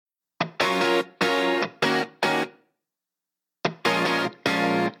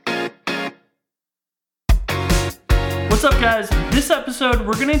What's up, guys? This episode,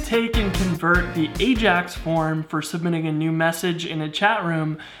 we're gonna take and convert the AJAX form for submitting a new message in a chat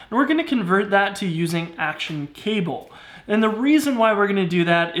room, and we're gonna convert that to using ActionCable. And the reason why we're gonna do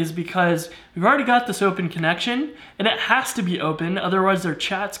that is because we've already got this open connection, and it has to be open, otherwise their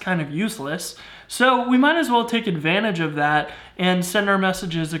chat's kind of useless. So we might as well take advantage of that and send our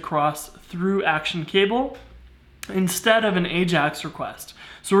messages across through ActionCable instead of an AJAX request.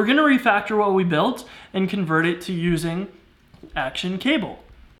 So we're gonna refactor what we built and convert it to using ActionCable.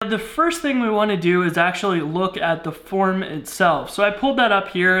 The first thing we wanna do is actually look at the form itself. So I pulled that up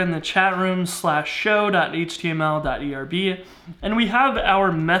here in the chat room /show.html.erb, and we have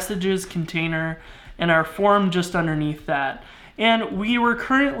our messages container and our form just underneath that. And we were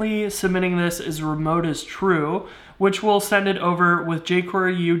currently submitting this as remote as true, which will send it over with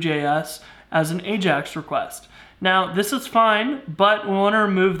jQuery UJS as an AJAX request. Now, this is fine, but we want to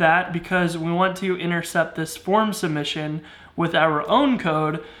remove that because we want to intercept this form submission with our own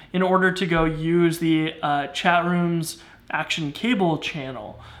code in order to go use the chat room's ActionCable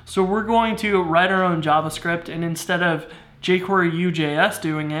channel. So we're going to write our own JavaScript, and instead of jQuery UJS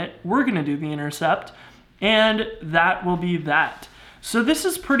doing it, we're going to do the intercept, and that will be that. So this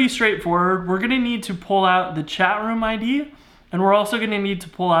is pretty straightforward. We're going to need to pull out the chat room ID, and we're also going to need to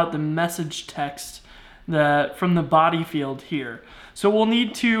pull out the message text from the body field here. So we'll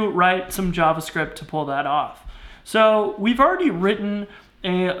need to write some JavaScript to pull that off. So we've already written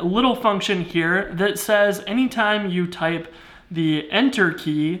a little function here that says anytime you type the enter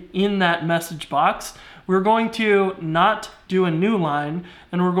key in that message box, we're going to not do a new line,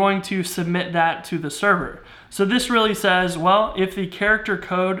 and we're going to submit that to the server. So this really says, well, if the character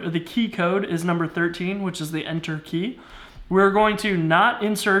code or the key code is number 13, which is the enter key, we're going to not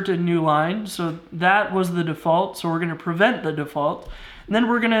insert a new line. So that was the default. So we're going to prevent the default. And then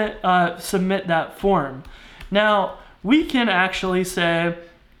we're going to submit that form. Now, we can actually say,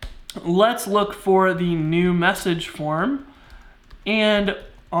 let's look for the new message form. And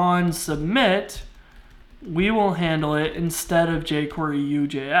on submit, we will handle it instead of jQuery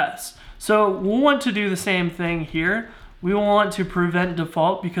UJS. So we'll want to do the same thing here. We will want to prevent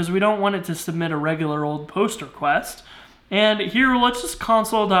default because we don't want it to submit a regular old post request. And here, let's just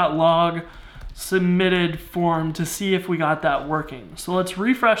console.log submitted form to see if we got that working. So let's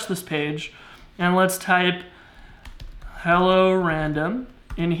refresh this page, and let's type hello random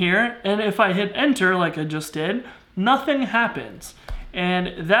in here. And if I hit enter like I just did, nothing happens.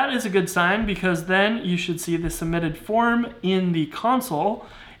 And that is a good sign because then you should see the submitted form in the console.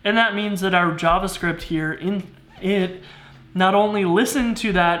 And that means that our JavaScript here in it not only listened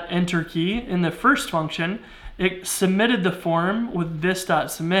to that enter key in the first function, it submitted the form with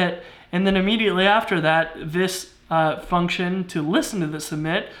this.submit, and then immediately after that, this function to listen to the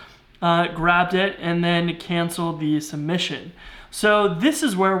submit grabbed it and then canceled the submission. So this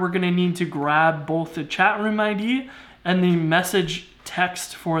is where we're going to need to grab both the chat room ID and the message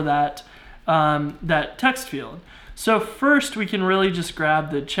text for that, that text field. So first, we can really just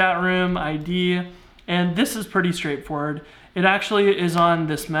grab the chat room ID, and this is pretty straightforward. It actually is on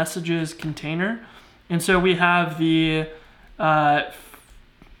this messages container. And so we have the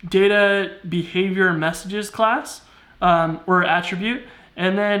data behavior messages class or attribute.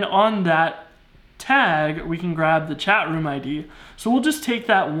 And then on that tag, we can grab the chat room ID. So we'll just take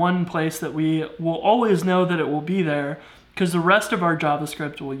that one place that we will always know that it will be there because the rest of our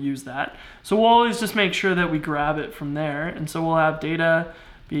JavaScript will use that. So we'll always just make sure that we grab it from there. And so we'll have data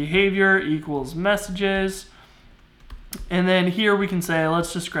behavior equals messages. And then here we can say,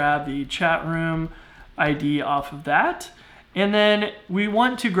 let's just grab the chat room ID off of that. And then we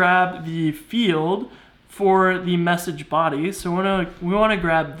want to grab the field for the message body. So we want to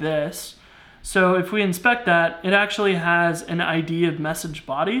grab this. So if we inspect that, it actually has an ID of message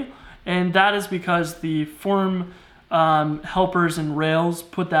body. And that is because the form helpers in Rails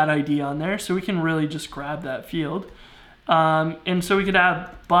put that ID on there. So we can really just grab that field. And so we could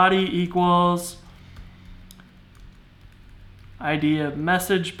have body equals ID of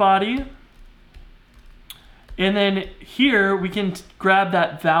message body. And then here we can grab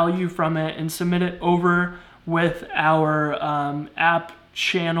that value from it and submit it over with our app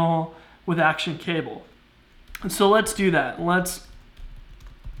channel with ActionCable. So let's do that. Let's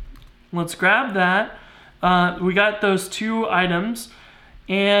grab that. We got those two items,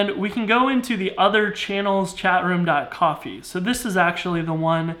 and we can go into the other channels chatroom.coffee. So this is actually the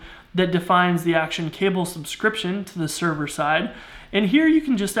one that defines the ActionCable subscription to the server side. And here you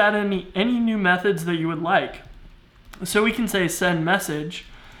can just add any new methods that you would like. So we can say send message,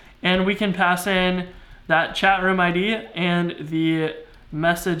 and we can pass in that chat room ID and the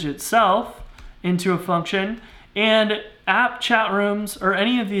message itself into a function. And app chat rooms or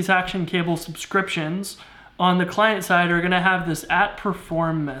any of these ActionCable subscriptions on the client side are going to have this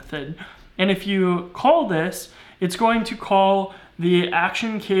 @perform method. And if you call this, it's going to call the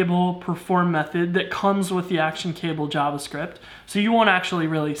ActionCable perform method that comes with the ActionCable JavaScript. So you won't actually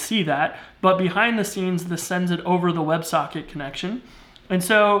really see that, but behind the scenes, this sends it over the WebSocket connection. And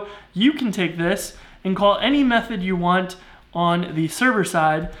so you can take this and call any method you want on the server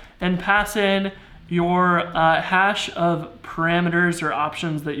side and pass in your hash of parameters or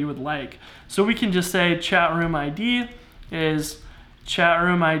options that you would like. So we can just say chat room ID is chat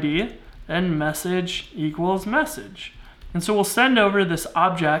room ID and message equals message. And so we'll send over this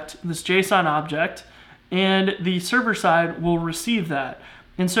object, this JSON object, and the server side will receive that.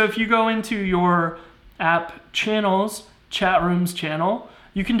 And so if you go into your app channels, chat rooms channel,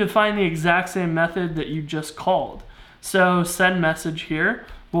 you can define the exact same method that you just called. So send message here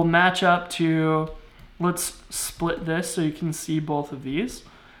will match up to, let's split this so you can see both of these.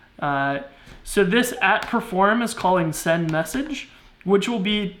 So this @perform is calling send message, which will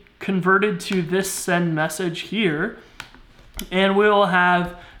be converted to this send message here. And we'll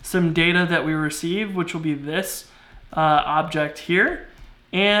have some data that we receive, which will be this object here.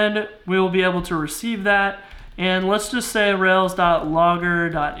 And we will be able to receive that. And let's just say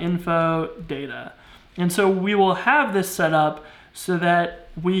rails.logger.info data. And so we will have this set up so that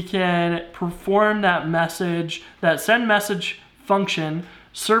we can perform that message, that send message function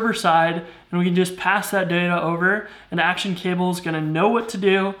server side, and we can just pass that data over, and ActionCable is going to know what to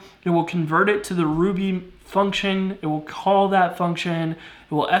do. It will convert it to the Ruby function. It will call that function.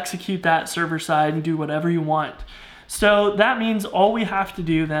 It will execute that server side and do whatever you want. So that means all we have to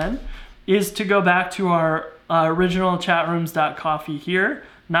do then is to go back to our original chatrooms.coffee here,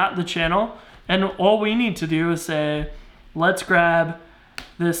 not the channel. And all we need to do is say, let's grab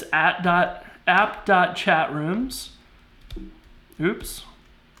this app.chatrooms. Oops.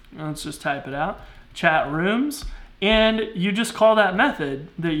 Let's just type it out. Chat rooms. And you just call that method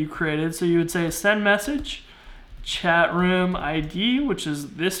that you created. So you would say send message, chat room ID, which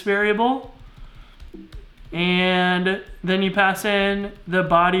is this variable. And then you pass in the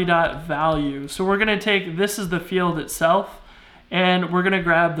body.value. So we're going to take, this is the field itself, and we're going to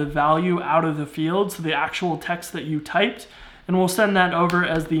grab the value out of the field, so the actual text that you typed, and we'll send that over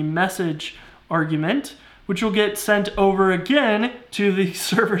as the message argument, which will get sent over again to the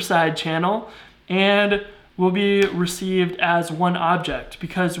server-side channel and will be received as one object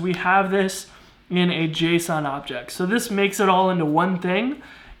because we have this in a JSON object. So this makes it all into one thing,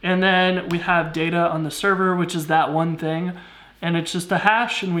 and then we have data on the server, which is that one thing, and it's just a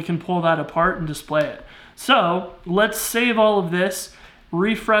hash, and we can pull that apart and display it. So let's save all of this,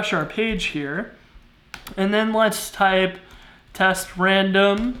 refresh our page here, and then let's type test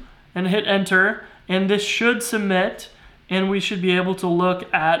random and hit enter, and this should submit, and we should be able to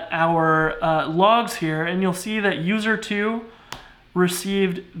look at our logs here, and you'll see that user2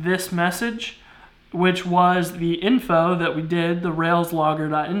 received this message, which was the info that we did, the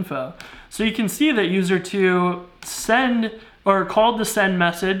railslogger.info. So you can see that user2 send or called the send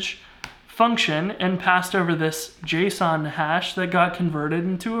message function and passed over this JSON hash that got converted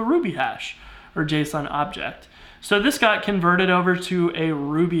into a Ruby hash or JSON object. So this got converted over to a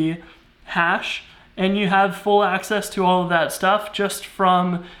Ruby hash, and you have full access to all of that stuff just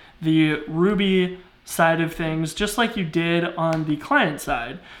from the Ruby side of things, just like you did on the client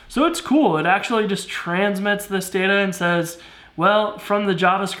side. So it's cool. It actually just transmits this data and says, well, from the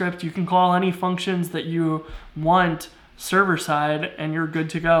JavaScript, you can call any functions that you want server side and you're good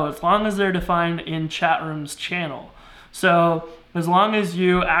to go as long as they're defined in chat rooms channel. So as long as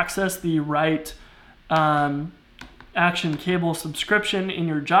you access the right ActionCable subscription in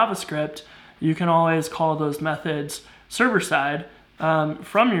your JavaScript, you can always call those methods server side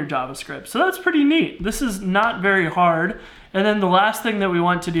from your JavaScript. So that's pretty neat. This is not very hard. And then the last thing that we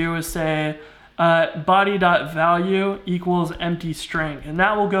want to do is say body.value equals empty string. And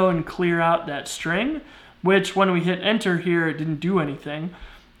that will go and clear out that string, which when we hit enter here, it didn't do anything.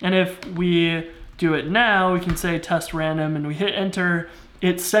 And if we do it now, we can say test random and we hit enter.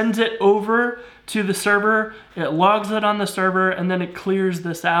 It sends it over to the server, it logs it on the server, and then it clears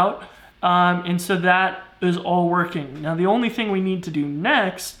this out. And so that is all working. Now the only thing we need to do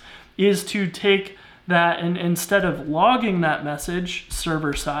next is to take that and instead of logging that message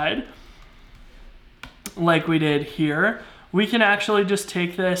server side, like we did here, we can actually just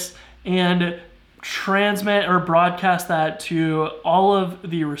take this and transmit or broadcast that to all of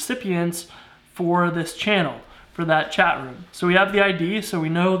the recipients for this channel, for that chat room. So we have the ID, so we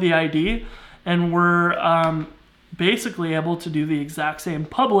know the ID, and we're basically able to do the exact same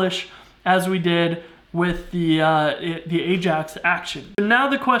publish as we did with the Ajax action. So now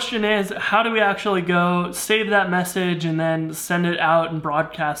the question is, how do we actually go save that message and then send it out and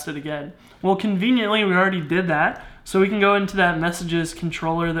broadcast it again? Well, conveniently, we already did that. So we can go into that messages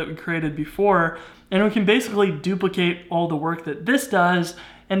controller that we created before, and we can basically duplicate all the work that this does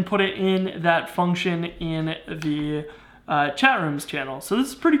and put it in that function in the chat rooms channel. So this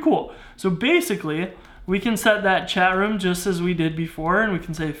is pretty cool. So basically, we can set that chat room just as we did before, and we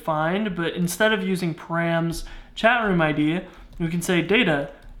can say find, but instead of using params chat room ID, we can say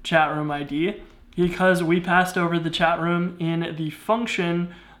data chat room ID, because we passed over the chat room in the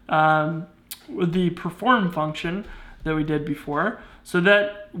function, with the perform function that we did before. So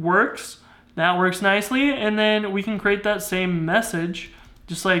that works nicely, and then we can create that same message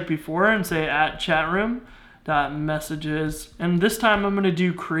just like before and say @chatroom.messages, and this time I'm going to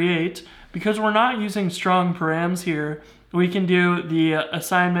do create. Because we're not using strong params here, we can do the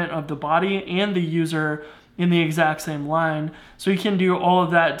assignment of the body and the user in the exact same line. So we can do all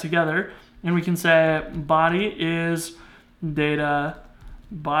of that together, and we can say body is data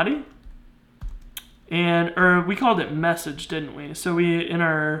body, or we called it message, didn't we? So we, in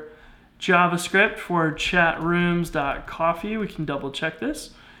our JavaScript for chatrooms.coffee, we can double check this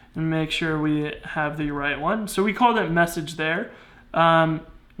and make sure we have the right one. So we called it message there.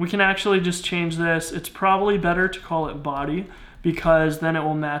 We can actually just change this. It's probably better to call it body, because then it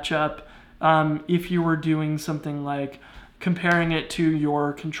will match up if you were doing something like comparing it to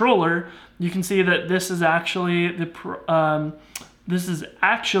your controller. You can see that this is actually the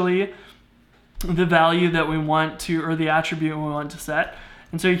value that we want to, or the attribute we want to set.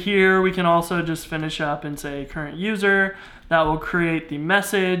 And so here we can also just finish up and say current user. That will create the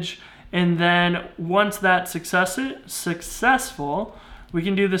message, and then once that's successful, we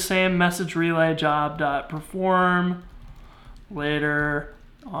can do the same message relay job.perform later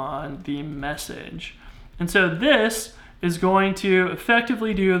on the message. And so this is going to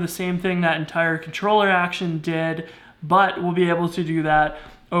effectively do the same thing that entire controller action did, but we'll be able to do that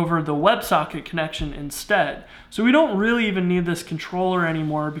over the WebSocket connection instead. So we don't really even need this controller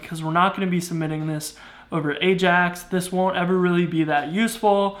anymore, because we're not going to be submitting this over Ajax. This won't ever really be that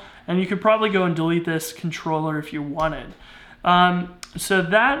useful, and you could probably go and delete this controller if you wanted. So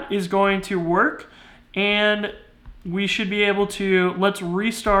that is going to work, and we should be able to, let's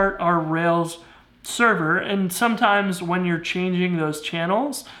restart our Rails server. And sometimes when you're changing those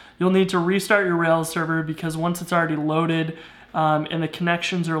channels, you'll need to restart your Rails server, because once it's already loaded and the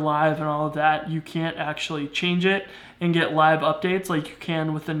connections are live and all of that, you can't actually change it and get live updates like you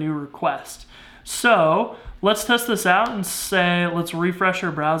can with a new request. So let's test this out and say, let's refresh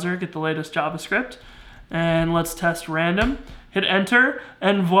our browser, get the latest JavaScript, and let's test random. Hit enter,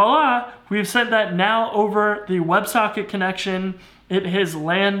 and voila, we've sent that now over the WebSocket connection. It has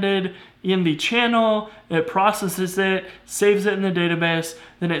landed in the channel, it processes it, saves it in the database,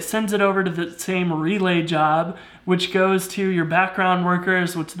 then it sends it over to the same relay job, which goes to your background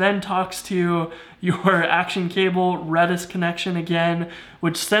workers, which then talks to your ActionCable Redis connection again,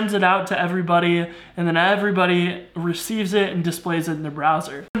 which sends it out to everybody, and then everybody receives it and displays it in the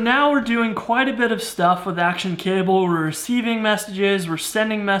browser. Now we're doing quite a bit of stuff with ActionCable. We're receiving messages, we're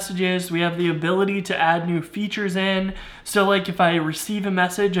sending messages, we have the ability to add new features in. So like if I receive a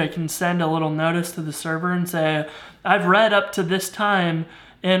message, I can send a little notice to the server and say, I've read up to this time,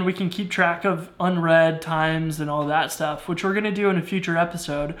 and we can keep track of unread times and all that stuff, which we're gonna do in a future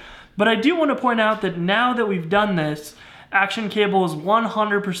episode. But I do want to point out that now that we've done this, ActionCable is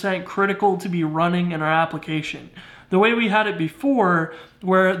 100% critical to be running in our application. The way we had it before,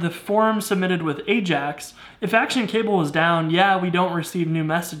 where the form submitted with Ajax, if ActionCable is down, yeah, we don't receive new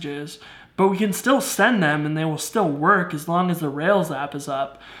messages, but we can still send them and they will still work as long as the Rails app is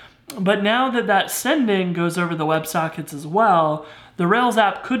up. But now that that sending goes over the WebSockets as well, the Rails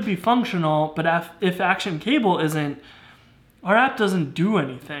app could be functional, but if ActionCable isn't, our app doesn't do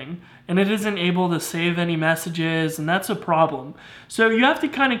anything, and it isn't able to save any messages, and that's a problem. So you have to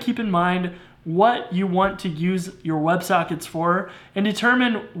kind of keep in mind what you want to use your WebSockets for and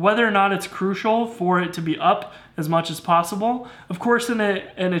determine whether or not it's crucial for it to be up as much as possible. Of course, in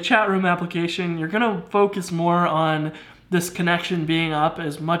a chat room application, you're going to focus more on this connection being up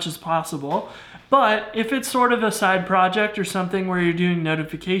as much as possible. But if it's sort of a side project or something where you're doing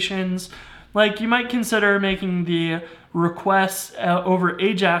notifications, like you might consider making the requests over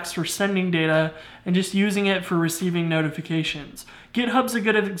Ajax for sending data and just using it for receiving notifications. GitHub's a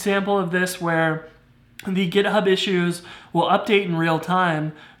good example of this, where the GitHub issues will update in real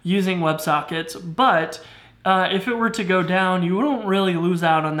time using WebSockets, but if it were to go down, you wouldn't really lose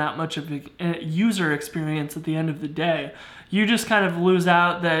out on that much of a user experience at the end of the day. You just kind of lose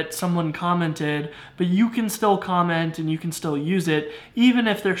out that someone commented, but you can still comment and you can still use it, even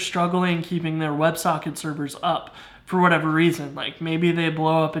if they're struggling keeping their WebSocket servers up for whatever reason. Like maybe they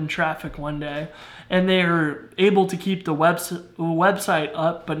blow up in traffic one day and they're able to keep the website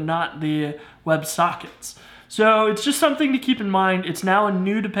up, but not the WebSockets. So it's just something to keep in mind. It's now a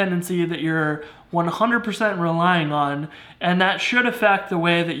new dependency that you're 100% relying on, and that should affect the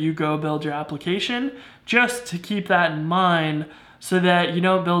way that you go build your application, just to keep that in mind so that you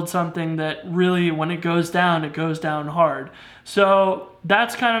don't build something that really, when it goes down hard. So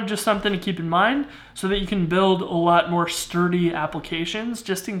that's kind of just something to keep in mind so that you can build a lot more sturdy applications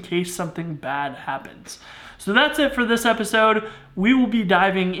just in case something bad happens. So that's it for this episode. We will be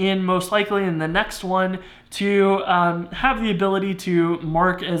diving in most likely in the next one to have the ability to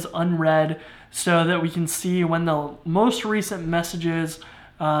mark as unread so that we can see when the most recent messages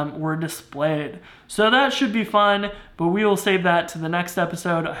were displayed. So that should be fun, but we will save that to the next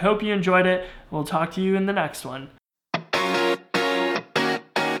episode. I hope you enjoyed it. We'll talk to you in the next one.